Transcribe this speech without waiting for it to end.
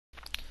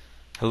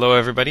Hello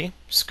everybody,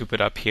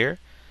 SkupItUp here,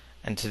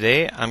 and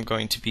today I'm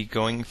going to be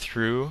going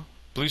through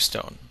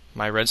BlueStone,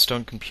 my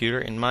redstone computer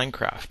in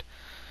Minecraft.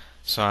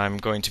 So I'm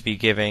going to be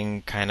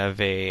giving kind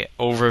of a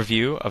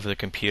overview of the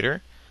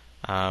computer,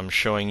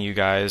 showing you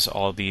guys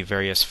all the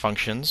various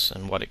functions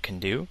and what it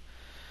can do.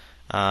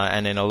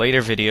 And in a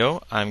later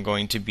video, I'm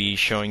going to be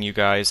showing you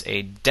guys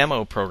a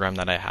demo program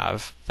that I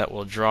have that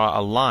will draw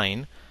a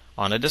line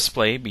on a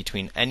display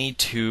between any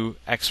two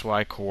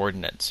XY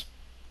coordinates.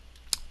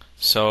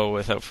 So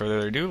without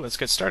further ado, let's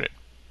get started.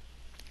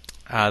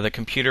 The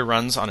computer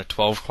runs on a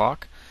 12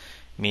 clock,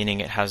 meaning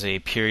it has a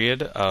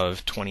period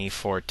of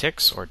 24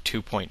 ticks or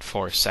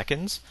 2.4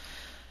 seconds,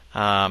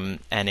 and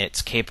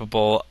it's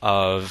capable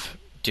of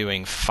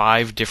doing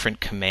 5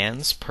 different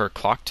commands per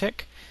clock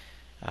tick.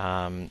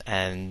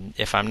 And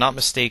if I'm not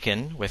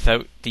mistaken,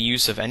 without the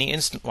use of any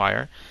instant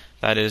wire,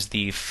 that is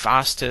the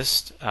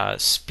fastest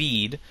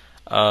speed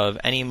of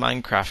any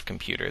Minecraft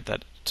computer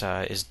that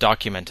is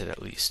documented,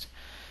 at least.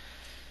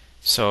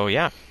 So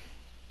yeah,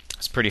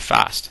 it's pretty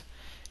fast.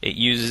 It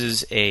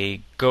uses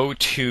a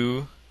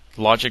GoTo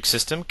logic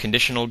system,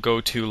 conditional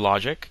GoTo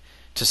logic,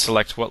 to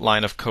select what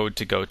line of code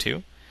to go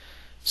to.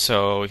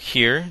 So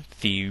here,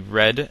 the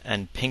red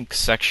and pink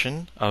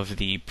section of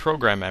the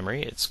program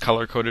memory, it's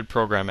color-coded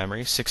program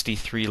memory,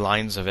 63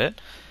 lines of it,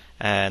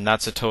 and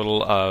that's a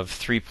total of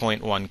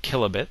 3.1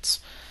 kilobits.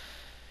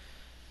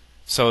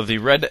 So the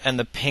red and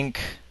the pink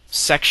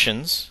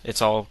sections,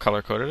 it's all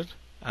color-coded,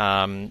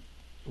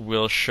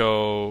 will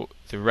show,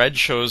 the red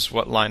shows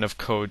what line of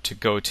code to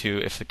go to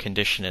if the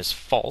condition is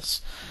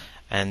false,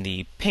 and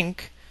the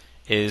pink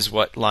is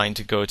what line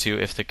to go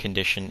to if the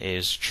condition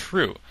is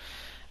true.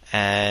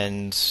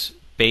 And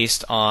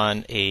based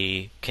on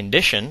a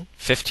condition,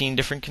 15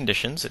 different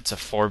conditions, it's a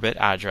 4-bit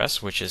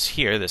address, which is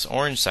here, this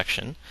orange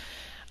section,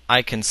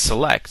 I can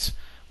select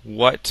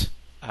what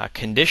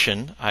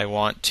condition I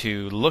want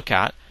to look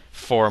at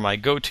for my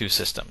go-to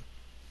system.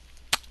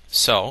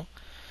 So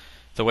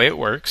the way it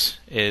works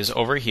is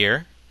over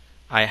here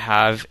I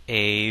have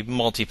a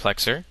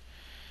multiplexer,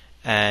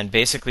 and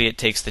basically it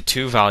takes the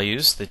two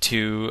values, the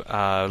two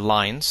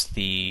lines,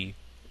 the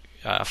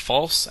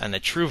false and the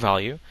true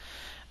value,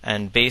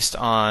 and based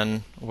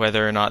on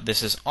whether or not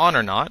this is on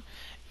or not,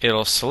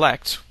 it'll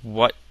select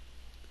what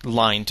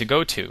line to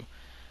go to.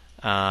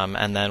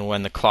 And then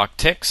when the clock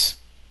ticks,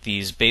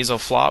 these basal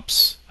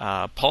flops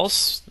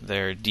pulse,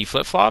 they're D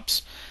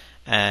flip-flops,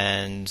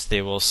 and they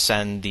will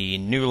send the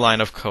new line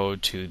of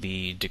code to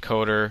the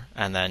decoder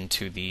and then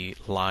to the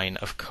line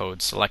of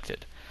code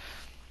selected.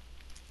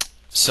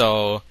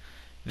 So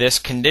this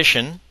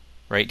condition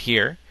right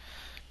here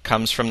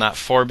comes from that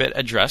 4-bit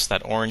address,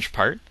 that orange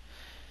part,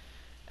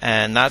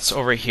 and that's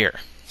over here.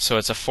 So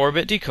it's a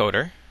 4-bit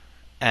decoder,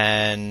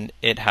 and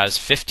it has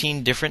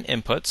 15 different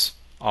inputs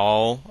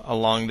all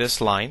along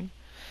this line,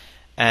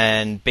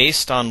 and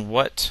based on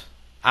what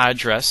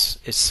address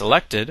is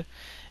selected,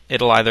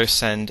 it'll either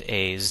send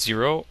a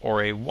 0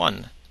 or a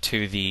 1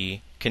 to the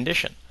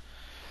condition.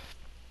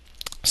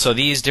 So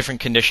these different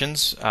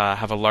conditions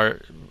have a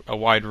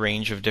wide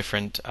range of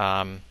different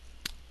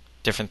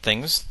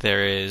things.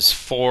 There is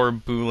 4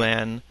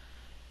 Boolean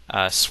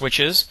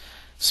switches,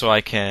 so I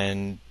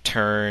can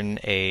turn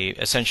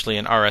essentially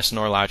an RS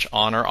NOR latch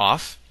on or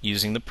off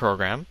using the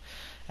program,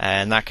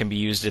 and that can be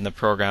used in the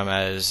program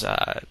as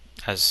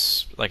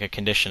like a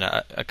condition,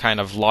 a kind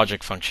of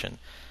logic function.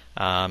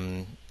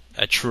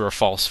 A true or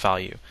false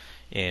value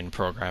in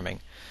programming.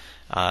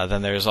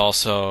 Then there's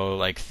also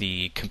like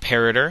the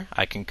comparator.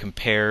 I can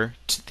compare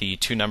the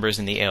two numbers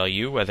in the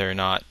ALU, whether or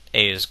not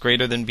A is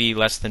greater than B,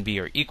 less than B,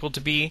 or equal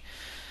to B.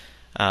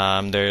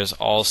 There's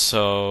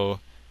also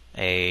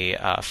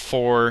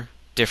 4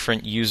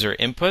 different user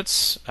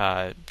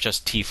inputs,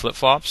 just T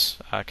flip-flops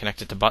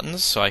connected to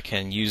buttons, so I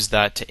can use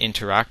that to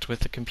interact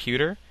with the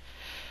computer.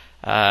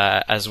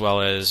 As well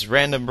as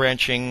random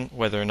branching,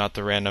 whether or not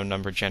the random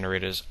number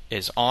generator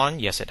is on.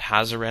 Yes, it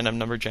has a random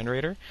number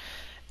generator.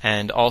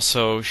 And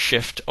also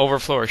shift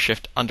overflow or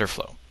shift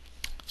underflow.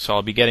 So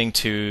I'll be getting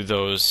to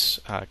those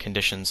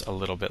conditions a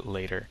little bit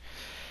later.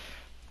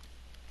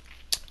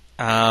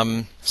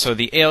 So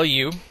the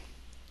ALU,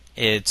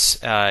 it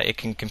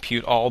can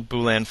compute all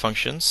Boolean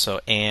functions, so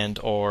AND,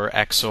 OR,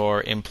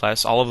 XOR,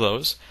 IMPLES, all of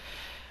those,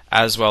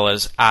 as well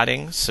as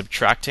adding,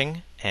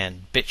 subtracting,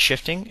 and bit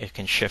shifting. It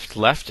can shift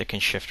left, it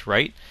can shift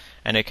right,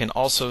 and it can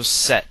also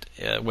set,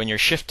 when you're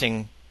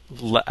shifting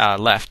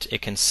left,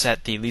 it can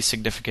set the least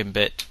significant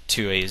bit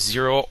to a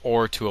 0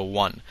 or to a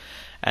 1.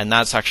 And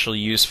that's actually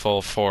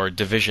useful for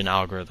division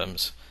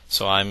algorithms.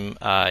 So I'm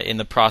in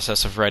the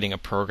process of writing a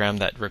program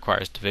that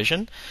requires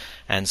division,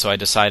 and so I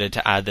decided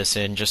to add this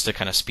in just to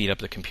kind of speed up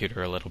the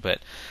computer a little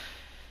bit.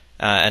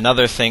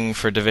 Another thing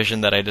for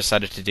division that I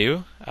decided to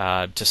do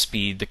to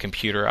speed the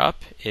computer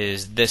up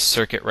is this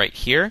circuit right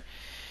here.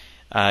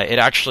 It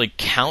actually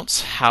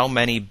counts how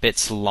many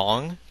bits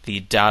long the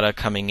data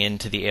coming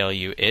into the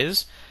ALU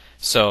is.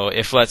 So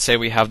if, let's say,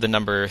 we have the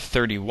number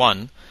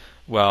 31,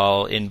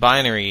 well, in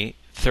binary,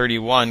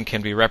 31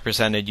 can be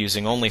represented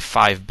using only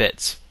 5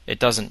 bits. It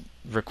doesn't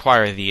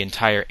require the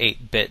entire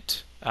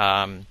 8-bit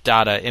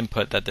data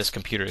input that this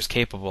computer is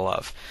capable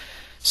of.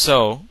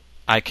 So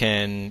I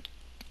can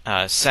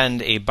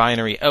send a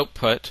binary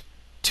output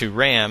to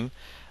RAM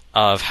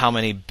of how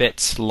many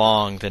bits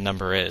long the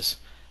number is.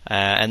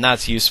 And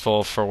that's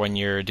useful for when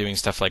you're doing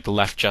stuff like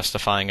left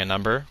justifying a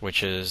number,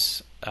 which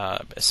is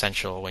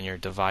essential when you're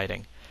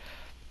dividing.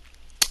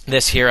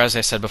 This here, as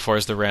I said before,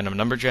 is the random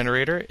number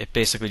generator. It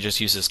basically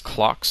just uses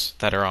clocks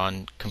that are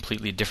on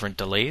completely different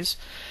delays.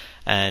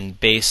 And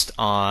based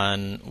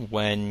on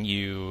when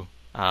you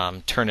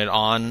turn it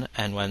on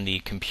and when the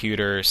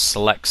computer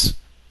selects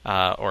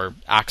or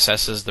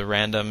accesses the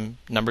random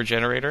number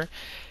generator,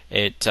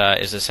 it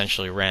is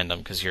essentially random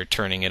because you're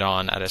turning it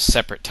on at a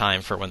separate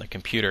time for when the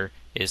computer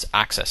is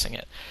accessing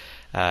it.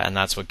 And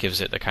that's what gives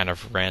it the kind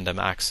of random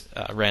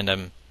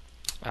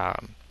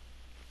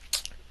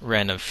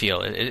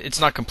feel. It's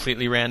not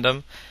completely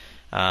random,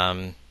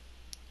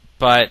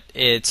 but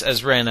it's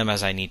as random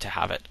as I need to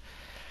have it.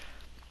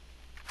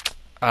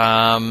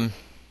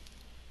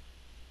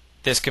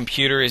 This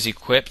computer is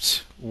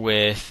equipped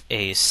with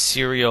a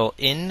serial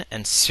in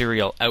and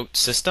serial out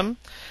system,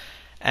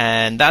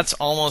 and that's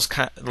almost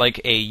kind of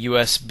like a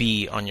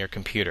USB on your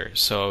computer.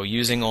 So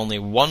using only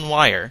one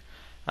wire,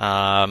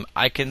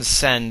 I can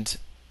send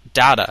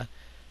data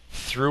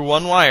through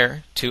one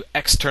wire to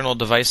external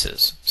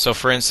devices. So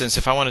for instance,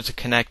 if I wanted to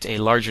connect a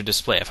larger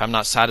display, if I'm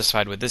not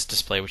satisfied with this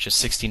display, which is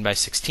 16 by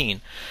 16,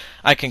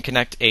 I can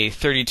connect a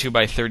 32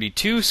 by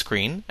 32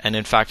 screen, and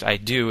in fact I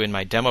do in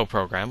my demo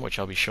program, which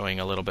I'll be showing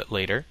a little bit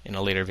later in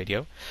a later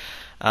video.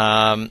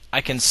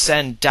 I can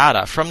send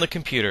data from the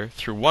computer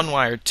through one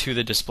wire to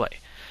the display.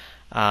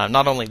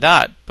 Not only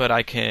that, but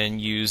I can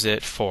use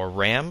it for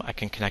RAM. I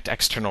can connect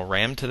external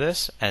RAM to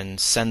this and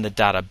send the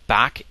data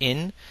back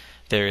in.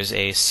 There's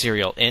a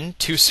serial in,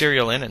 2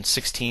 serial in, and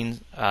 15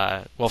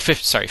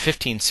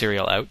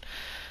 serial out.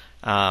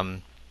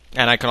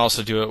 And I can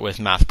also do it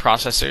with math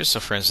processors. So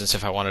for instance,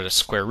 if I wanted a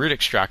square root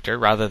extractor,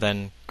 rather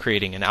than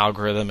creating an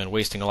algorithm and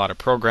wasting a lot of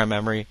program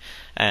memory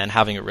and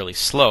having it really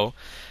slow,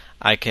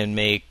 I can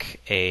make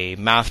a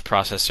math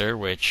processor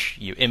which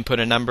you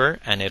input a number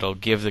and it'll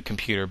give the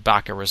computer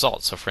back a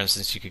result. So for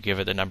instance, you could give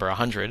it the number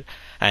 100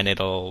 and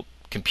it'll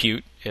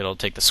compute, it'll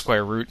take the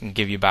square root and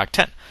give you back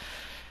 10.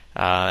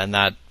 And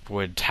that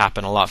would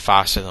happen a lot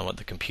faster than what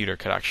the computer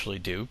could actually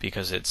do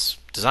because it's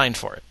designed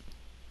for it.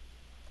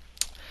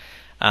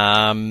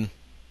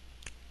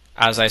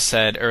 As I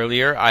said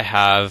earlier, I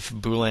have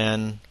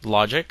Boolean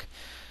Logic.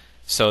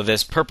 So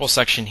this purple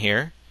section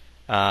here,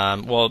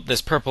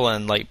 this purple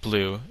and light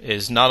blue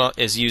is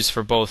used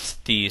for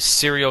both the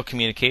serial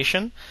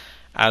communication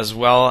as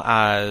well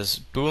as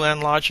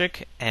Boolean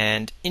logic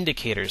and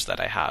indicators that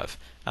I have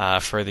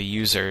for the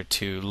user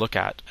to look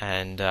at,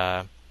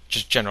 and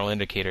just general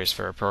indicators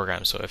for a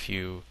program. So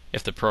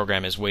if the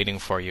program is waiting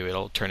for you,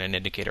 it'll turn an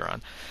indicator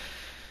on.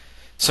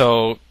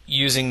 So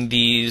using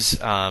these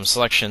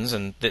selections,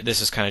 and this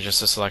is kind of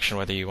just a selection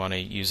whether you want to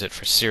use it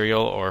for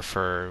serial or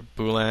for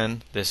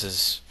Boolean. This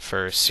is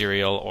for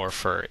serial or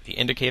for the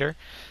indicator.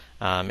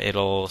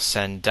 It'll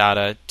send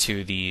data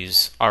to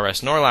these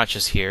RS NOR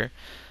latches here,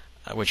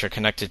 which are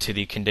connected to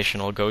the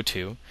Conditional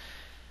GoTo,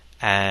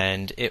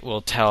 and it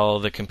will tell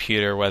the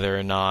computer whether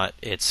or not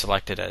it's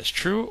selected as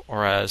true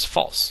or as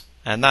false.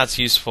 And that's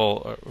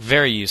useful,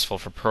 very useful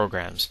for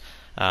programs.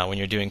 When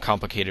you're doing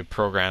complicated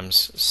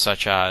programs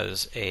such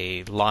as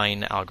a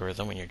line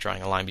algorithm, when you're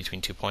drawing a line between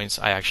 2 points,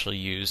 I actually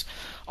use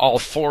all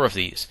 4 of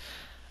these.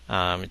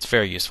 It's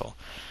very useful.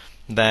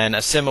 Then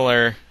a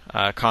similar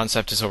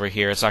concept is over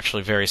here. It's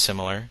actually very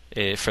similar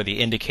for the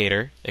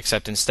indicator,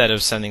 except instead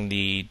of sending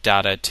the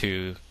data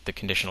to the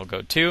Conditional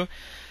GoTo,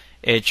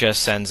 it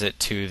just sends it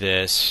to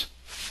these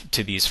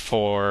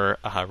 4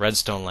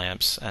 redstone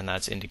lamps, and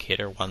that's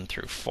indicator 1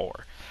 through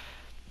 4.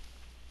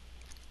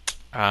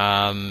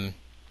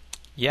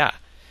 Yeah.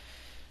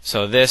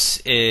 So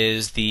this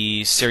is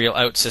the serial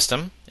out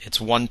system.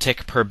 It's 1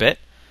 tick per bit,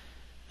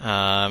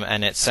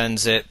 and it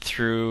sends it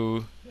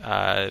through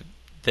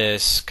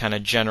this kind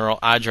of general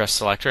address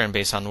selector, and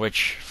based on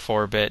which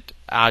 4-bit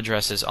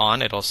address is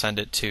on, it'll send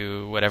it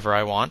to whatever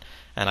I want,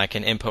 and I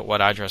can input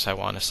what address I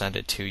want to send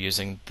it to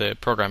using the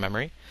program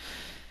memory.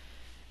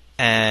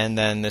 And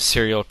then the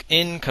serial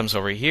in comes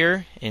over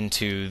here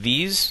into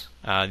these.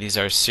 These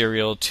are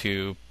serial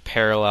to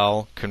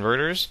parallel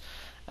converters,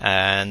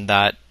 and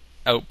that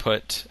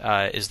output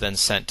is then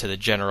sent to the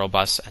general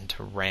bus and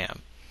to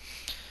RAM.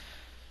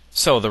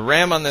 So the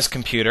RAM on this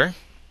computer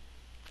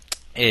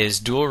is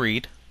dual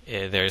read.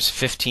 There's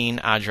 15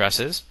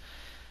 addresses,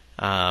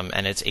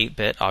 and it's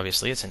 8-bit.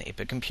 Obviously, it's an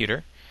 8-bit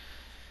computer.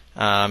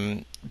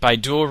 By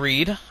dual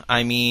read,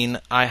 I mean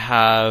I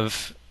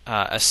have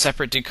a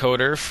separate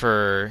decoder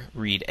for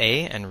read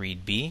A and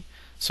read B,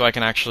 so I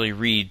can actually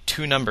read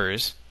 2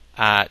 numbers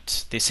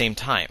at the same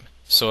time.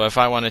 So if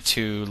I wanted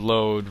to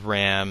load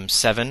RAM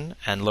 7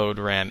 and load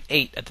RAM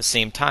 8 at the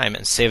same time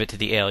and save it to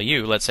the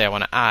ALU, let's say I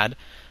want to add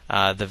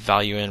the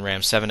value in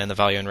RAM 7 and the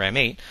value in RAM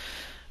 8,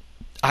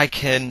 I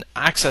can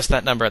access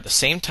that number at the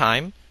same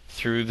time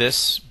through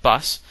this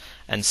bus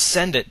and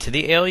send it to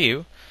the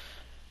ALU,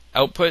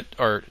 output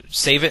or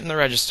save it in the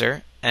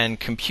register and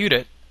compute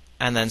it,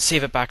 and then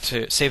save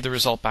the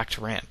result back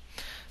to RAM.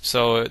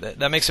 So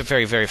that makes it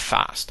very, very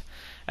fast.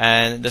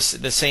 And in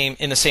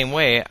the same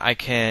way, I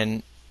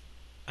can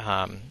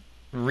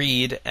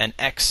read an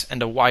X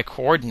and a Y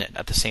coordinate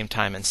at the same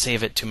time and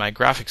save it to my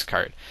graphics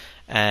card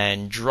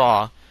and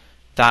draw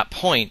that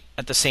point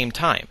at the same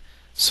time.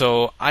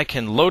 So I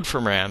can load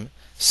from RAM,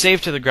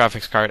 save to the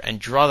graphics card, and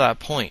draw that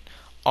point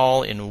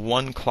all in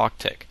one clock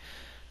tick.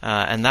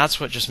 And that's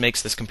what just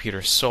makes this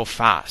computer so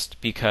fast,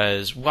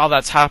 because while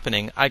that's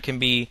happening, I can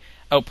be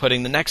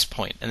outputting the next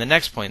point, and the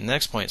next point, and the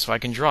next point, so I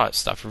can draw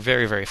stuff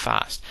very, very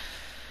fast.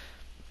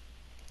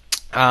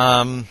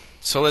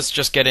 So let's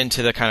just get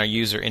into the kind of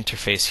user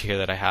interface here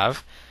that I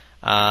have.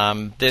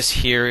 This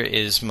here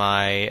is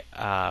my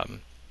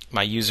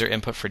my user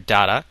input for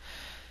data.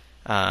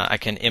 I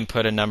can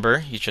input a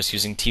number just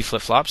using T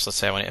flip-flops. Let's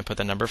say I want to input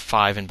the number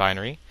 5 in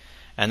binary.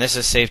 And this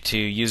is saved to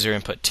user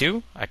input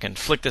 2. I can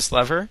flick this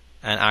lever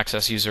and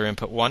access user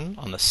input 1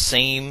 on the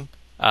same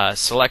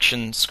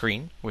selection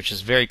screen, which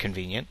is very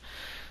convenient.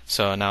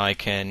 So now I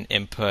can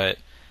input,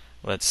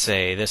 let's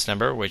say, this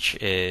number, which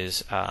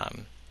is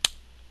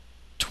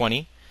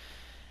 20,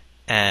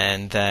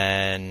 and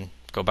then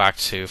go back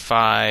to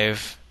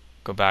 5,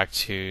 go back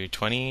to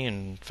 20,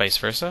 and vice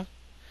versa.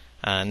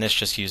 And this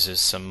just uses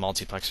some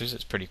multiplexers.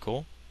 It's pretty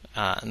cool.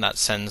 And that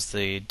sends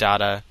the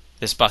data,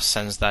 this bus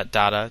sends that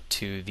data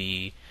to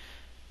the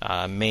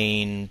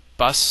main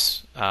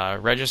bus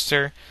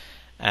register,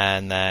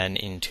 and then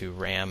into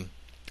RAM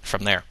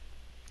from there.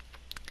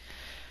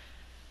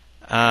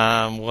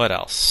 What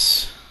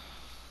else?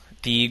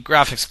 The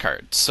graphics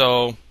card.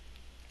 So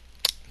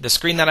the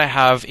screen that I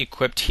have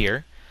equipped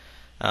here,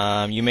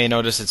 you may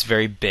notice it's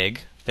very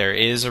big. There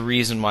is a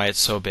reason why it's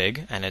so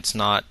big, and it's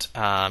not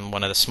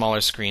one of the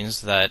smaller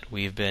screens that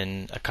we've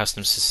been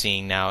accustomed to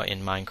seeing now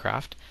in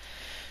Minecraft.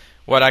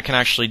 What I can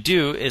actually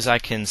do is I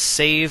can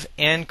save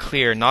and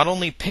clear not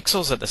only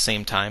pixels at the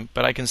same time,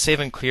 but I can save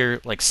and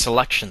clear like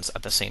selections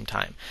at the same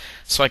time.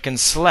 So I can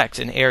select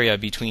an area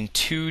between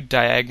two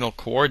diagonal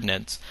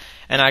coordinates,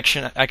 and I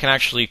can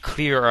actually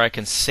clear or I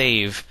can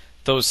save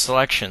those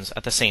selections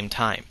at the same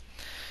time.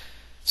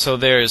 So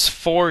there's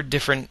 4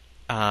 different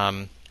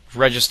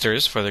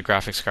registers for the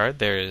graphics card.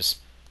 There's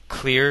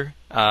clear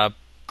A,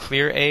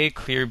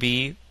 clear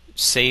B,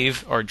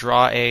 save or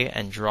draw A,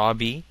 and draw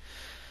B.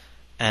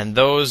 And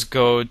those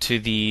go to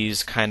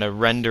these kind of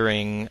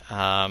rendering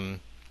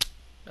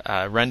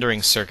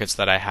circuits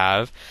that I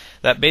have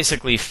that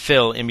basically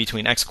fill in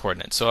between X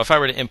coordinates. So if I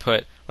were to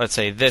input, let's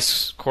say,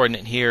 this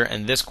coordinate here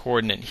and this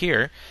coordinate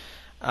here,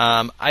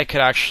 I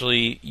could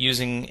actually,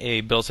 using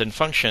a built-in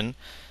function,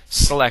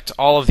 select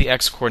all of the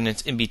X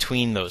coordinates in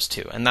between those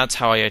two, and that's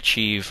how I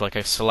achieve like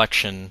a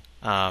selection.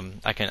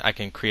 I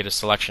can create a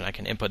selection. I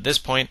can input this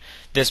point,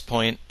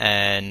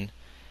 and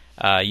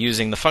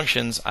using the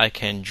functions, I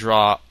can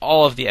draw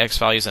all of the X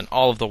values and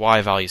all of the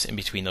Y values in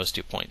between those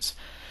 2 points.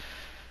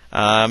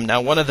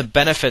 Now, one of the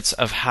benefits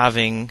of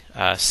having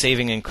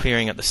saving and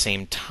clearing at the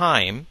same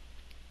time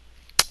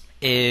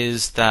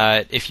is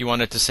that if you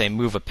wanted to, say,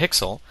 move a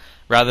pixel,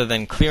 rather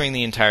than clearing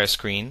the entire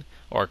screen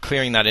or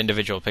clearing that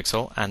individual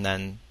pixel and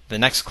then the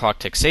next clock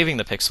tick saving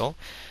the pixel,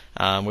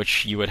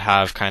 which you would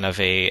have kind of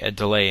a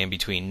delay in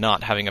between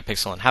not having a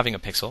pixel and having a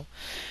pixel,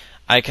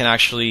 I can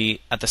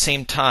actually, at the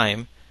same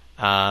time,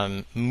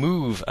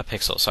 move a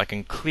pixel. So I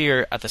can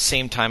clear at the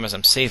same time as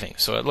I'm saving.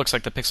 So it looks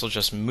like the pixel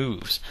just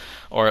moves,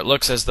 or it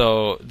looks as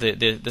though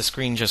the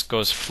screen just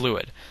goes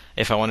fluid.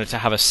 If I wanted to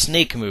have a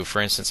snake move,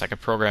 for instance, I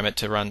could program it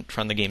to run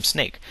the game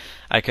Snake.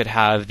 I could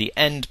have the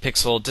end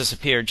pixel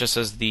disappear just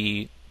as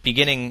the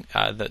beginning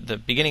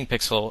beginning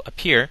pixel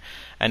appear,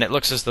 and it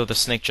looks as though the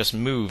snake just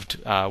moved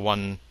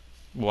one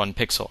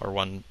pixel or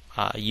one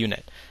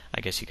unit,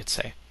 I guess you could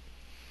say.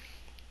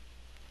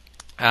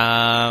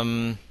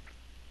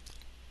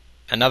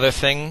 Another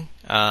thing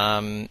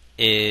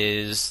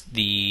is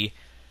the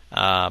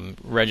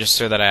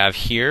register that I have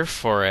here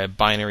for a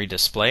binary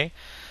display.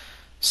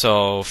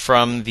 So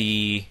from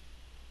the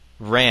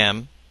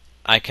RAM,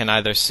 I can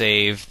either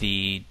save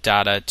the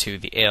data to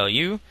the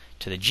ALU,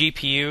 to the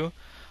GPU,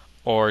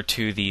 or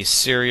to the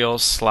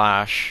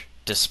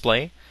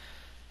serial/display.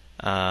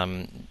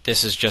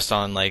 This is just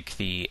on like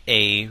the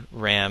A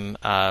RAM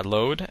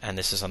load, and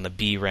this is on the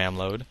B RAM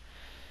load.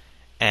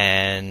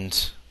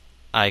 And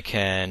I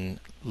can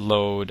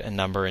load a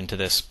number into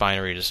this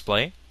binary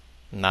display,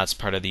 and that's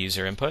part of the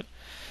user input.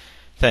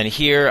 Then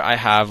here I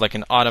have like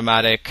an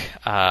automatic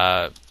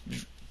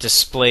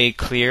display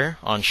clear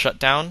on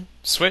shutdown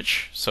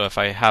switch. So if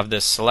I have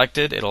this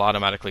selected, it'll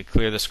automatically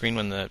clear the screen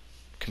when the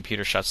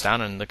computer shuts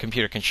down, and the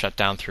computer can shut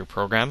down through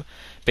program.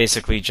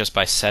 Basically, just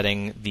by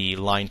setting the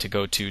line to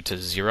go to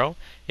 0,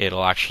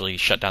 it'll actually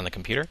shut down the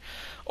computer.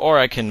 Or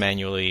I can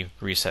manually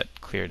reset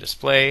clear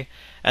display,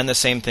 and the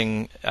same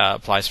thing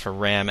applies for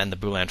RAM and the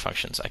Boolean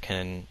functions. I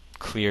can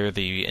clear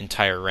the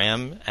entire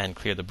RAM and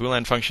clear the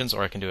Boolean functions,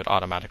 or I can do it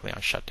automatically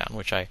on shutdown,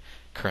 which I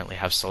currently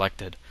have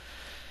selected.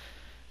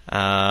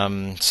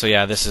 So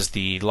yeah, this is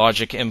the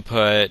logic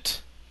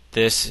input,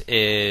 This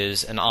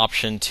is an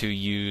option to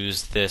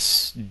use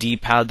this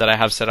D-pad that I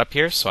have set up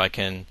here, so I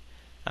can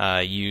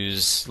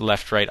use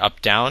left, right,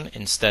 up, down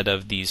instead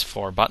of these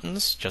 4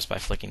 buttons just by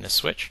flicking the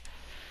switch.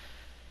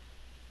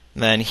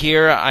 Then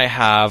here I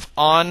have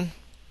on,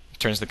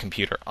 turns the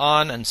computer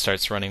on and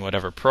starts running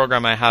whatever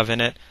program I have in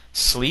it.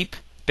 Sleep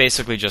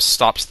basically just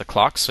stops the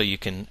clock so you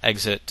can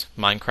exit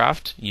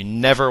Minecraft. You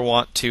never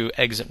want to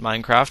exit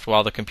Minecraft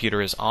while the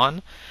computer is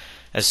on.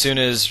 As soon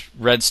as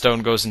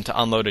redstone goes into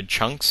unloaded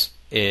chunks,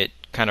 it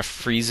kind of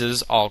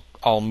freezes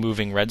all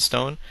moving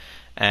redstone,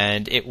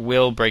 and it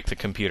will break the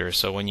computer.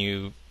 So when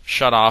you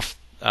shut off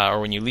or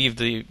when you leave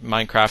the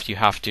Minecraft, you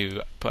have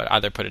to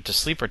either put it to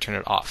sleep or turn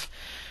it off.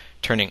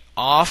 Turning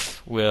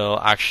off will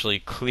actually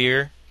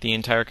clear the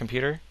entire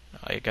computer.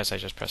 I guess I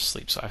just pressed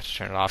sleep, so I have to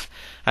turn it off.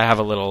 I have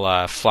a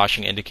little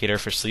flashing indicator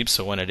for sleep,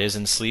 so when it is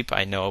in sleep,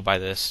 I know by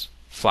this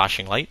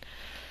flashing light.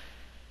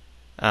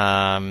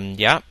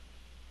 Yeah.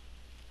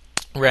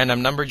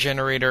 Random number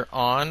generator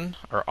on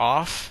or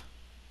off,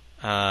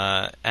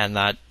 and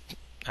that,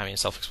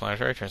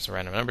 self-explanatory, turns the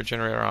random number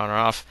generator on or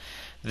off.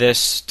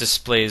 This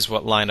displays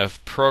what line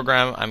of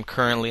program I'm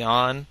currently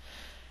on,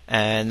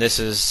 and this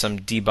is some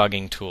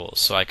debugging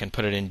tools. So I can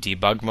put it in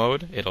debug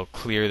mode. It'll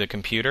clear the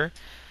computer,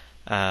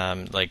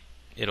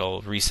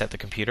 it'll reset the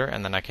computer,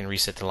 and then I can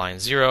reset to line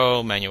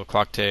 0, manual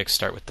clock tick,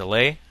 start with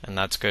delay, and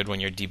that's good when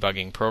you're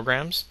debugging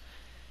programs.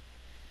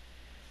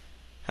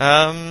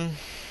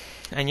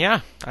 And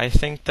yeah, I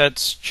think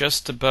that's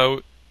just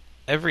about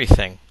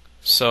everything.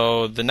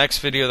 So the next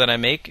video that I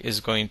make is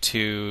going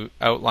to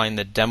outline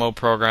the demo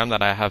program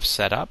that I have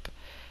set up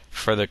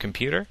for the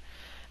computer,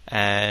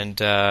 and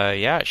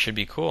yeah, it should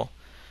be cool.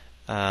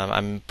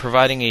 I'm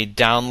providing a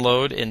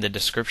download in the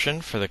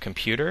description for the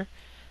computer.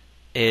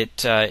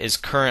 It is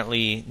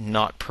currently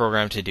not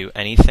programmed to do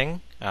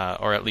anything,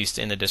 or at least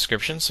in the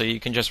description, so you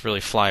can just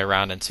really fly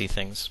around and see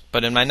things.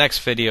 But in my next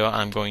video,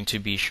 I'm going to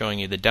be showing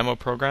you the demo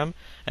program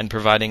and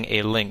providing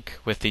a link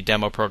with the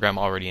demo program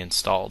already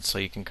installed, so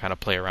you can kind of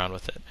play around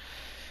with it.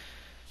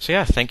 So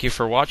yeah, thank you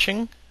for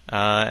watching,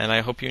 and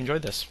I hope you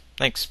enjoyed this.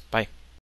 Thanks. Bye.